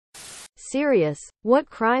Serious, what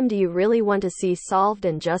crime do you really want to see solved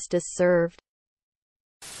and justice served?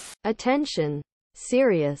 Attention.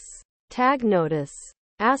 Serious. Tag notice.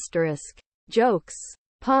 Asterisk. Jokes,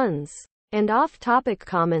 puns, and off-topic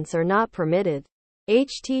comments are not permitted.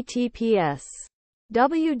 https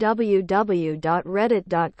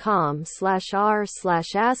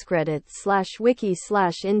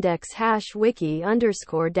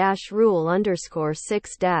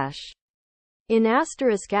in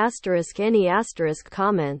any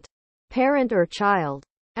comment, parent or child,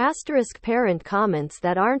 parent comments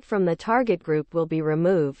that aren't from the target group will be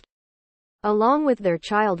removed, along with their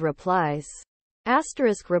child replies.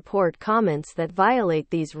 Report comments that violate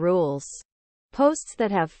these rules. Posts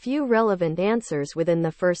that have few relevant answers within the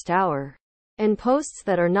first hour, and posts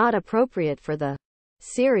that are not appropriate for the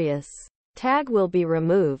serious tag will be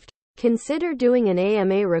removed. Consider doing an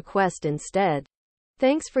AMA request instead.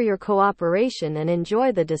 Thanks for your cooperation and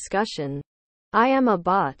enjoy the discussion. I am a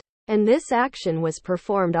bot, and this action was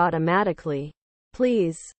performed automatically.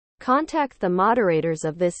 Please contact the moderators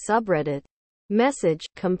of this subreddit. Message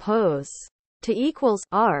compose to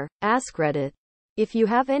 =r@AskReddit if you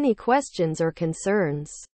have any questions or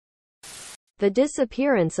concerns. The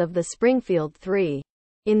disappearance of the Springfield Three.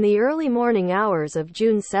 In the early morning hours of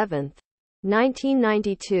June 7,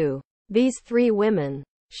 1992, these three women,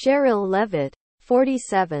 Cheryl Levitt,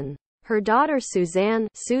 47, her daughter Suzanne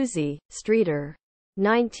Susie Streeter,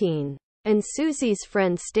 19, and Susie's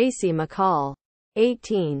friend Stacy McCall,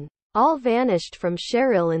 18, all vanished from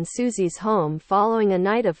Cheryl and Susie's home following a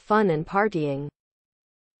night of fun and partying.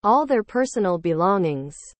 All their personal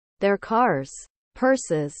belongings, their cars,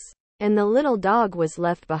 purses, and the little dog was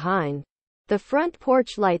left behind. The front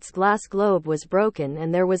porch light's glass globe was broken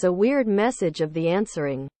and there was a weird message of the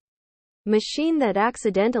answering machine that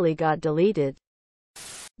accidentally got deleted.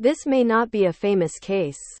 This may not be a famous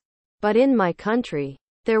case, but in my country,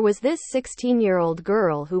 there was this 16-year-old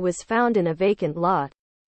girl who was found in a vacant lot.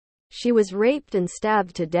 She was raped and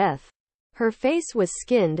stabbed to death. Her face was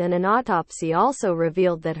skinned and an autopsy also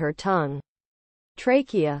revealed that her tongue,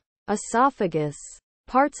 trachea, esophagus,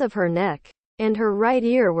 parts of her neck, and her right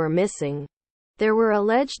ear were missing. There were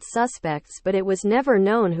alleged suspects, but it was never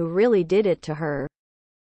known who really did it to her.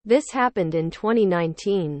 This happened in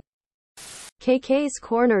 2019. KK's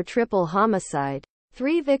Corner triple homicide.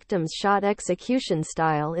 3 victims shot execution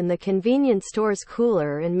style in the convenience store's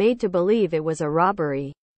cooler and made to believe it was a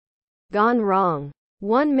robbery. Gone wrong.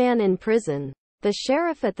 1 man in prison. The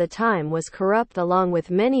sheriff at the time was corrupt along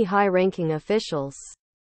with many high-ranking officials.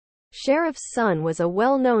 Sheriff's son was a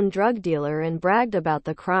well-known drug dealer and bragged about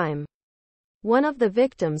the crime. One of the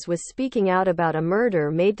victims was speaking out about a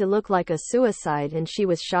murder made to look like a suicide and she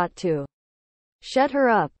was shot too. Shut her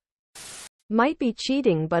up. Might be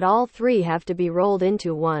cheating, but all 3 have to be rolled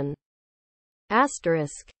into one.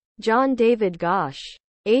 John David Gosh.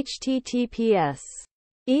 https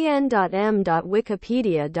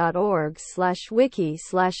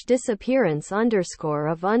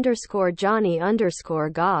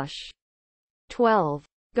en.m.wikipedia.org/wiki/disappearance_of_Johnny_Gosh. 12.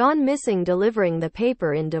 Gone missing delivering the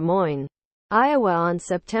paper in Des Moines, Iowa on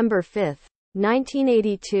September 5,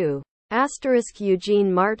 1982.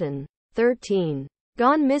 Eugene Martin, 13.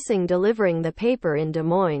 Gone missing delivering the paper in Des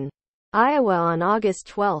Moines, Iowa on August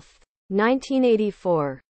 12,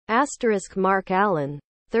 1984. Mark Allen,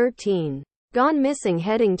 13. Gone missing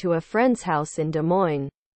heading to a friend's house in Des Moines,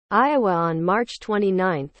 Iowa on March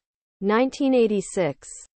 29, 1986.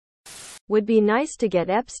 Would be nice to get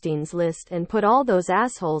Epstein's list and put all those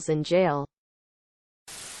assholes in jail.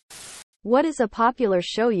 What is a popular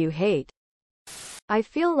show you hate? I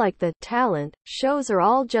feel like the talent shows are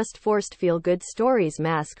all just forced feel-good stories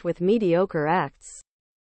masked with mediocre acts.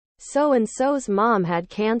 So-and-so's mom had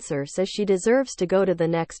cancer, so she deserves to go to the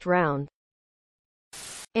next round.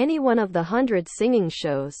 Any one of the 100 singing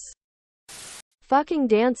shows. Fucking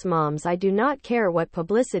Dance Moms. I do not care what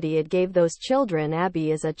publicity it gave those children.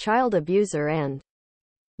 Abby is a child abuser and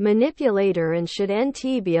manipulator and should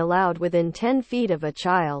NT be allowed within 10 feet of a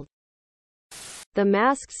child. The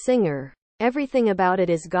Masked Singer. Everything about it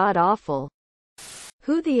is god-awful.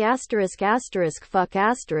 Who the fuck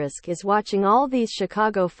is watching all these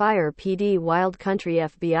Chicago Fire PD Wild Country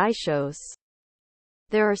FBI shows?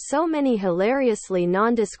 There are so many hilariously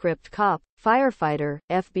nondescript cop, firefighter,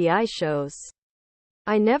 FBI shows.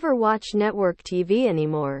 I never watch network TV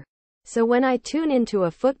anymore. So when I tune into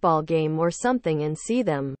a football game or something and see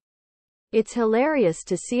them, it's hilarious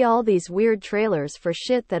to see all these weird trailers for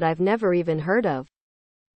shit that I've never even heard of.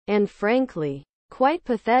 And frankly, quite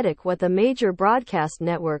pathetic what the major broadcast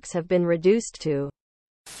networks have been reduced to.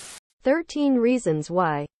 13 reasons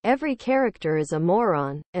why every character is a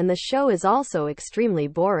moron, and the show is also extremely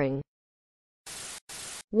boring.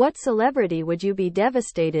 What celebrity would you be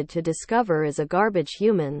devastated to discover is a garbage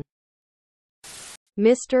human?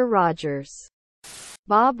 Mr. Rogers,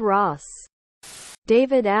 Bob Ross,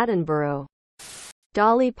 David Attenborough,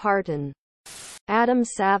 Dolly Parton, Adam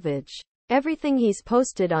Savage. Everything he's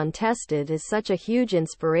posted on Tested is such a huge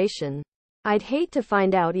inspiration. I'd hate to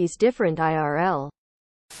find out he's different IRL.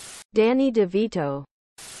 Danny DeVito.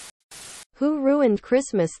 Who ruined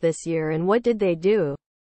Christmas this year and what did they do?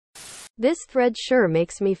 This thread sure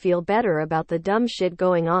makes me feel better about the dumb shit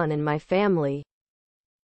going on in my family.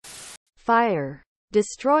 Fire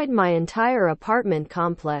destroyed my entire apartment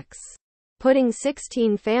complex, putting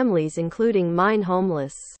 16 families including mine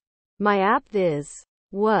homeless. My app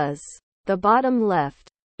was the bottom left.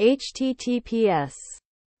 https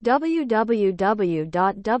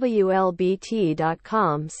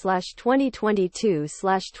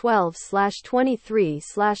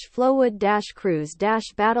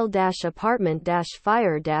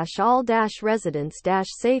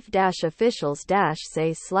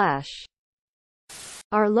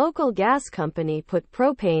Our local gas company put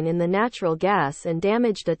propane in the natural gas and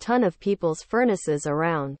damaged a ton of people's furnaces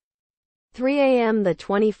around 3 a.m. the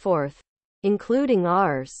 24th, including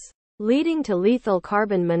ours, leading to lethal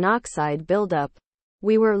carbon monoxide buildup.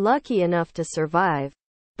 We were lucky enough to survive,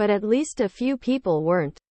 but at least a few people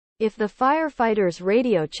weren't. If the firefighters'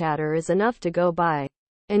 radio chatter is enough to go by,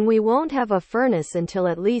 and we won't have a furnace until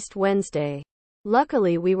at least Wednesday.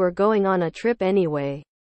 Luckily we were going on a trip anyway.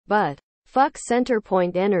 But fuck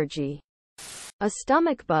Centerpoint Energy. A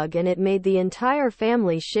stomach bug and it made the entire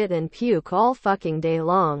family shit and puke all fucking day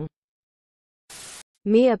long.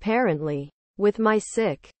 Me apparently. With my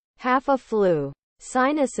sick, half a flu,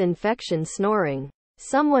 sinus infection snoring.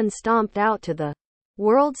 Someone stomped out to the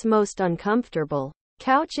world's most uncomfortable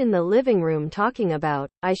couch in the living room talking about,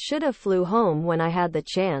 I should have flew home when I had the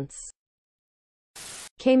chance.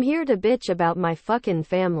 Came here to bitch about my fucking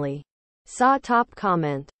family. Saw top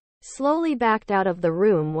comment. Slowly backed out of the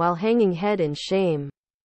room while hanging head in shame.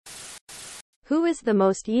 Who is the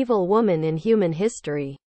most evil woman in human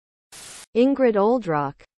history? Ingrid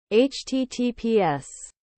Oldrock. https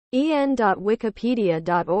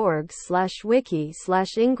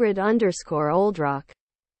en.wikipedia.org/wiki/Ingrid_Oldrock.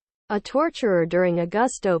 A torturer during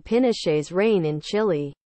Augusto Pinochet's reign in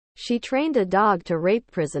Chile. She trained a dog to rape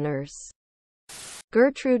prisoners.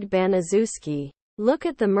 Gertrude Baniszewski. Look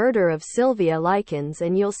at the murder of Sylvia Likens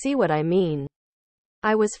and you'll see what I mean.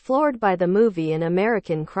 I was floored by the movie An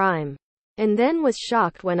American Crime. And then was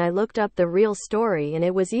shocked when I looked up the real story and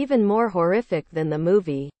it was even more horrific than the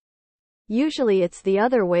movie. Usually it's the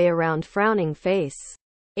other way around. Frowning face.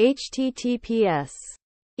 https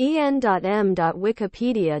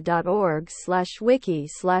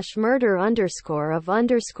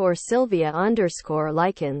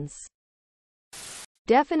en.m.wikipedia.org/wiki/murder_of_Sylvia_Likens.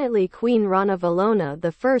 Definitely Queen Ranavalona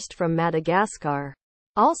I from Madagascar.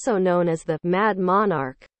 Also known as the Mad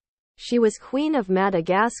Monarch. She was Queen of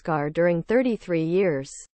Madagascar during 33 years.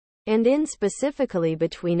 And in specifically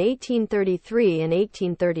between 1833 and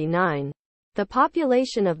 1839. The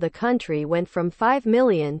population of the country went from 5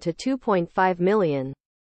 million to 2.5 million.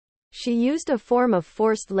 She used a form of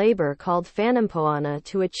forced labor called Fanampoana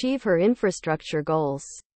to achieve her infrastructure goals.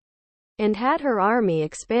 And had her army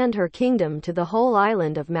expand her kingdom to the whole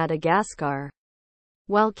island of Madagascar,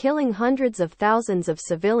 while killing hundreds of thousands of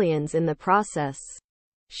civilians in the process.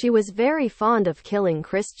 She was very fond of killing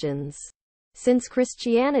Christians, since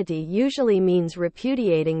Christianity usually means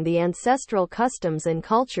repudiating the ancestral customs and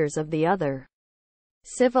cultures of the other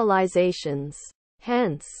civilizations.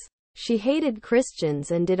 Hence, she hated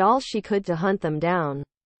Christians and did all she could to hunt them down.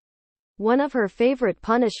 One of her favorite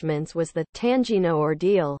punishments was the tangina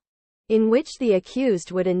ordeal, in which the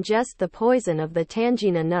accused would ingest the poison of the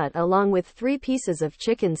tangina nut along with 3 pieces of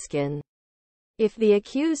chicken skin. If the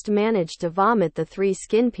accused managed to vomit the 3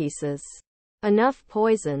 skin pieces, enough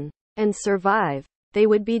poison, and survive, they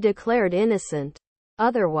would be declared innocent.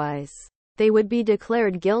 Otherwise, they would be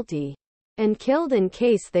declared guilty and killed in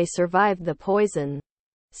case they survived the poison.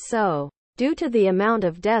 So, due to the amount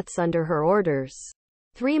of deaths under her orders,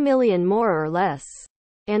 3 million more or less,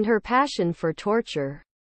 and her passion for torture,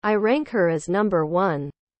 I rank her as number 1.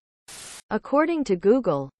 According to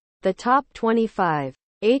Google, the top 25.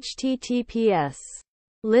 https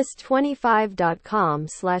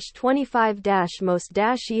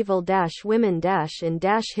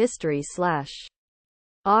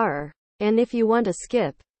list25.com/25-most-evil-women-in-history/r. And if you want to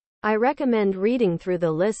skip, I recommend reading through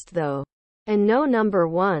the list though. And no number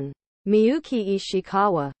 1. Miyuki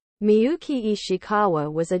Ishikawa. Miyuki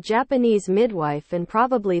Ishikawa was a Japanese midwife and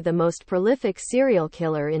probably the most prolific serial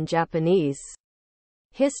killer in Japanese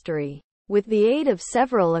history. With the aid of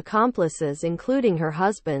several accomplices including her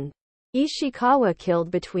husband, Ishikawa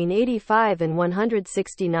killed between 85 and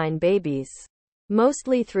 169 babies,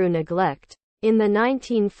 mostly through neglect. In the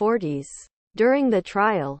 1940s, during the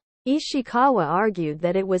trial, Ishikawa argued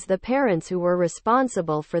that it was the parents who were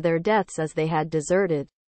responsible for their deaths as they had deserted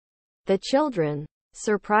the children.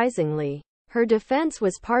 Surprisingly, her defense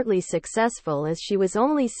was partly successful as she was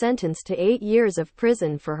only sentenced to 8 years of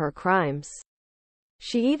prison for her crimes.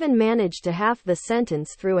 She even managed to half the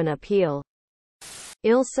sentence through an appeal.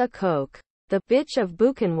 Ilse Koch, the bitch of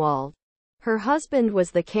Buchenwald. Her husband was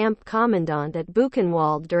the camp commandant at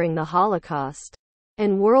Buchenwald during the Holocaust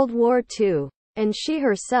and World War II, and she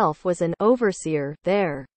herself was an overseer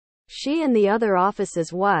there. She and the other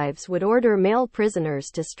officers' wives would order male prisoners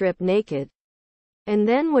to strip naked, and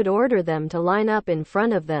then would order them to line up in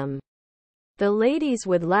front of them. The ladies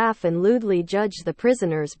would laugh and lewdly judge the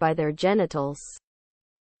prisoners by their genitals.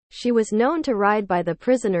 She was known to ride by the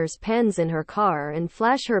prisoners' pens in her car and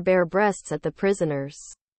flash her bare breasts at the prisoners.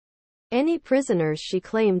 Any prisoners she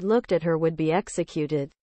claimed looked at her would be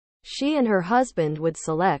executed. She and her husband would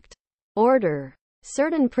order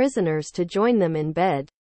certain prisoners to join them in bed,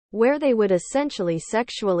 where they would essentially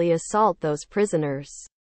sexually assault those prisoners.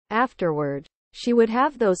 Afterward, she would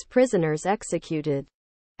have those prisoners executed.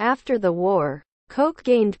 After the war, Koch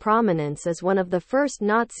gained prominence as one of the first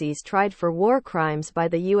Nazis tried for war crimes by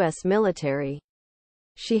the U.S. military.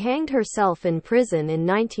 She hanged herself in prison in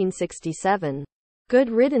 1967. Good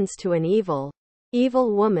riddance to an evil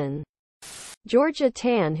woman. Georgia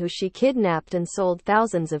Tan, who she kidnapped and sold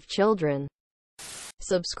thousands of children.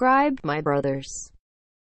 Subscribe, my brothers.